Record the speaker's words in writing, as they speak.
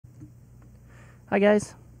Hi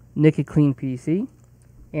guys, Nick at Clean PC,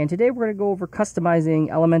 and today we're going to go over customizing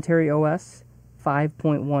Elementary OS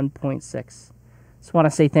 5.1.6. Just want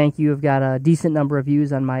to say thank you. I've got a decent number of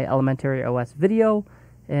views on my Elementary OS video,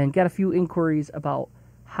 and got a few inquiries about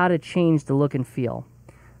how to change the look and feel.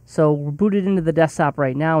 So we're booted into the desktop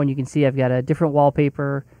right now, and you can see I've got a different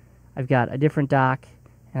wallpaper, I've got a different dock,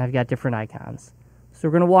 and I've got different icons. So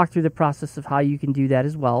we're going to walk through the process of how you can do that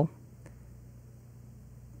as well.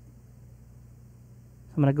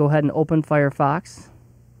 I'm going to go ahead and open Firefox,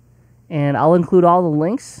 and I'll include all the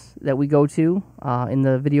links that we go to in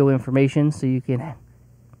the video information so you can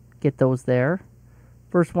get those there.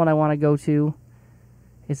 First one I want to go to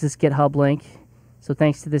is this GitHub link. So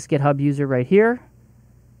thanks to this GitHub user right here,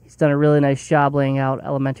 he's done a really nice job laying out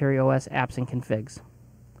Elementary OS apps and configs.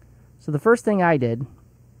 So the first thing I did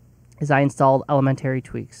is I installed Elementary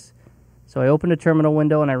Tweaks. So I opened a terminal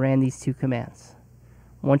window and I ran these two commands.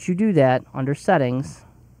 Once you do that, under Settings,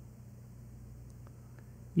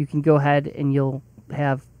 you can go ahead and you'll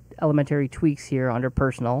have Elementary Tweaks here under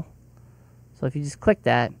Personal. So if you just click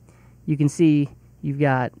that, you can see you've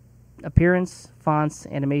got Appearance, Fonts,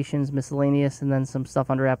 Animations, Miscellaneous, and then some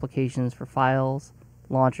stuff under Applications for Files,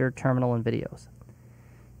 Launcher, Terminal, and Videos.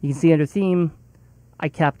 You can see under Theme, I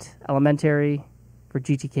kept Elementary for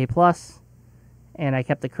GTK+, and I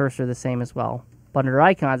kept the cursor the same as well. But under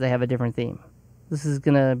Icons, I have a different theme. This is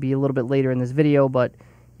going to be a little bit later in this video, but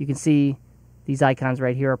you can see these icons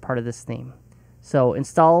right here are part of this theme. So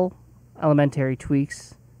install Elementary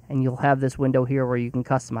Tweaks, and you'll have this window here where you can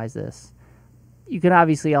customize this. You can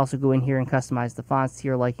obviously also go in here and customize the fonts to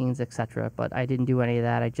your likings, etc., but I didn't do any of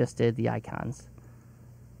that. I just did the icons.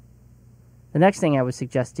 The next thing I would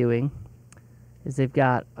suggest doing is they've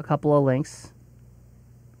got a couple of links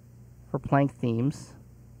for Plank themes.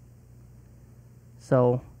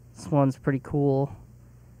 So this one's pretty cool.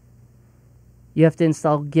 You have to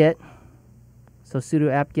install Git. So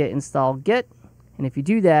sudo apt-get install Git. And if you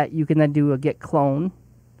do that, you can then do a Git clone.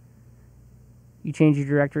 You change your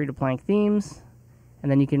directory to Plank themes,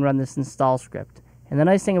 and then you can run this install script. And the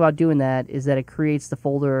nice thing about doing that is that it creates the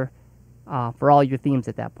folder for all your themes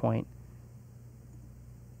at that point.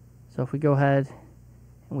 So if we go ahead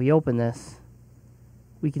and we open this,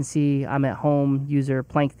 we can see I'm at Home, User,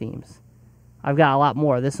 Plank themes. I've got a lot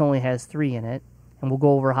more. This only has 3 in it, and we'll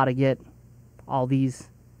go over how to get all these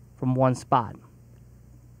from one spot.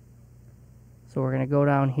 So we're going to go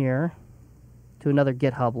down here to another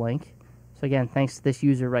GitHub link. So again, thanks to this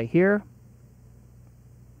user right here.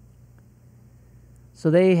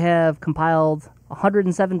 So they have compiled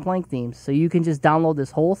 107 Plank themes. So you can just download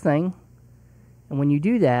this whole thing, and when you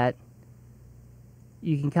do that,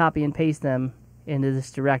 you can copy and paste them into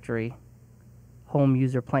this directory, Home,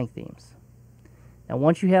 User, Plank themes. Now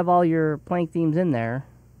once you have all your Plank themes in there,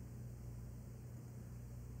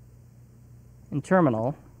 in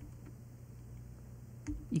Terminal,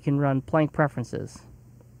 you can run Plank preferences.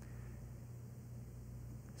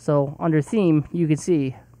 So under Theme, you can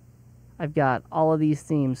see I've got all of these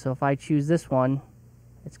themes. So if I choose this one,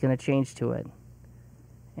 it's going to change to it.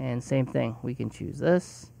 And same thing, we can choose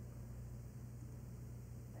this,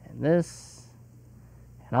 and this,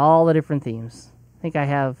 and all the different themes. I think I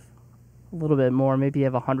have a little bit more, maybe you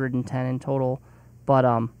have 110 in total, but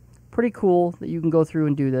pretty cool that you can go through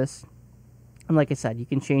and do this. And like I said, you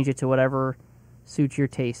can change it to whatever suits your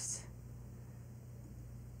taste.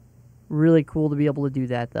 Really cool to be able to do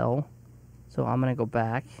that though. So I'm going to go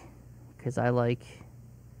back because I like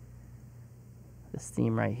this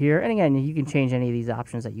theme right here. And again, you can change any of these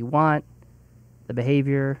options that you want. The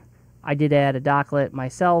behavior. I did add a docklet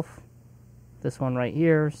myself. This one right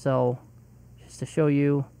here. So just to show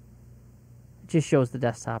you, it just shows the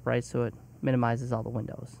desktop, right? So it minimizes all the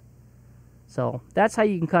windows. So that's how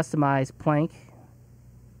you can customize Plank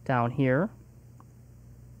down here.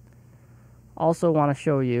 Also want to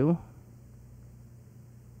show you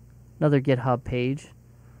another GitHub page.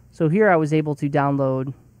 So here I was able to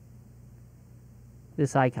download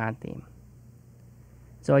this icon theme.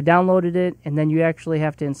 So I downloaded it, and then you actually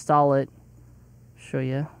have to install it, show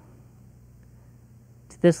you,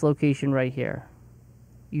 to this location right here,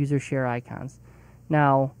 User Share Icons.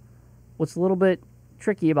 Now, what's a little bit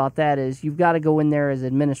tricky about that is you've got to go in there as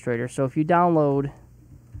administrator. So if you download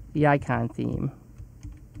the icon theme,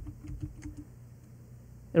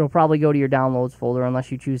 it'll probably go to your downloads folder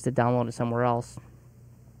unless you choose to download it somewhere else.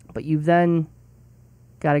 But you've then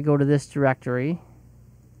got to go to this directory.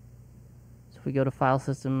 So if we go to File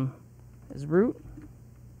System as root,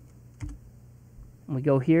 and we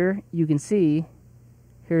go here, you can see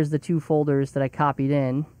here's the 2 folders that I copied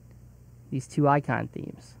in, these 2 icon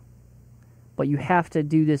themes. but you have to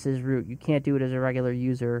do this as root. You can't do it as a regular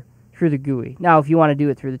user through the GUI. Now, if you want to do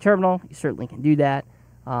it through the terminal, you certainly can do that.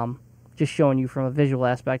 Just showing you from a visual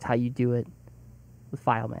aspect how you do it with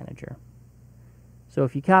File Manager. So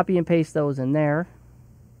if you copy and paste those in there,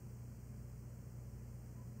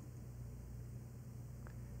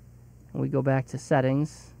 and we go back to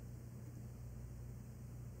settings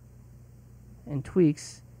and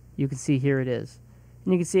tweaks, you can see here it is.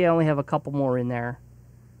 And you can see I only have a couple more in there,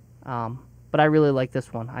 but I really like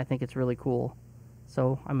this one. I think it's really cool.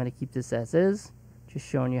 So I'm going to keep this as is, just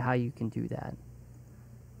showing you how you can do that.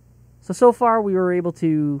 So far we were able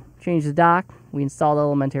to change the dock, we installed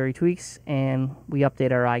elementary tweaks, and we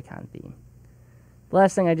update our icon theme. The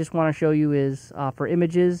last thing I just want to show you is for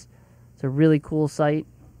images. It's a really cool site.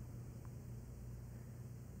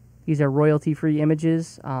 These are royalty-free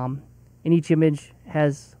images, and each image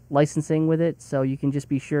has licensing with it, so you can just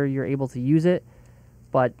be sure you're able to use it.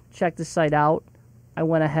 But check this site out. I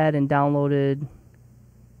went ahead and downloaded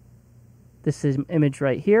this image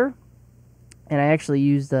right here, and I actually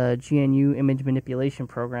used the GNU image manipulation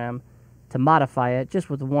program to modify it just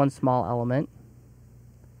with one small element.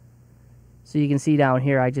 So you can see down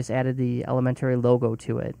here I just added the elementary logo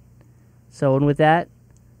to it. So, and with that,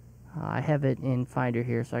 I have it in Finder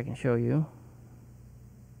here so I can show you.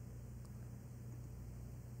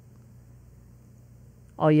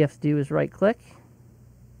 All you have to do is right click,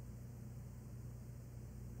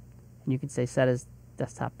 and you can say set as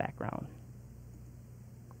desktop background.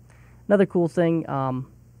 Another cool thing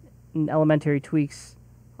in elementary tweaks,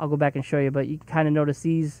 I'll go back and show you, but you can kind of notice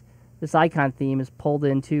this icon theme is pulled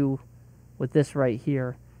into with this right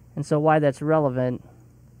here. And so why that's relevant,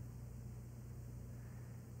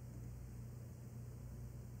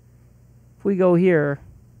 if we go here,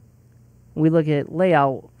 we look at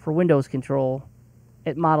layout for Windows control,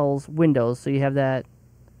 it models Windows. So you have that,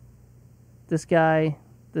 this guy,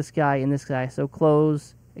 and this guy. So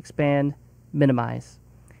close, expand, minimize.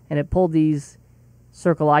 And it pulled these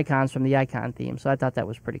circle icons from the icon theme. So I thought that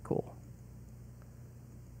was pretty cool.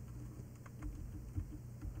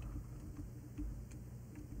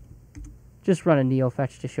 Just run a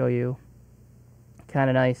NeoFetch to show you. Kind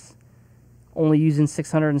of nice. Only using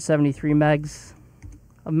 673 megs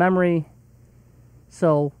of memory.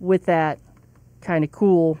 So with that, kind of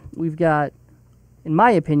cool, we've got, in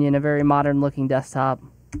my opinion, a very modern looking desktop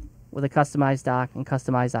with a customized dock and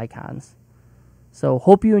customized icons. So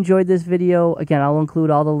hope you enjoyed this video. Again, I'll include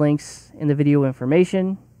all the links in the video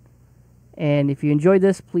information. And if you enjoyed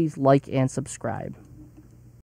this, please like and subscribe.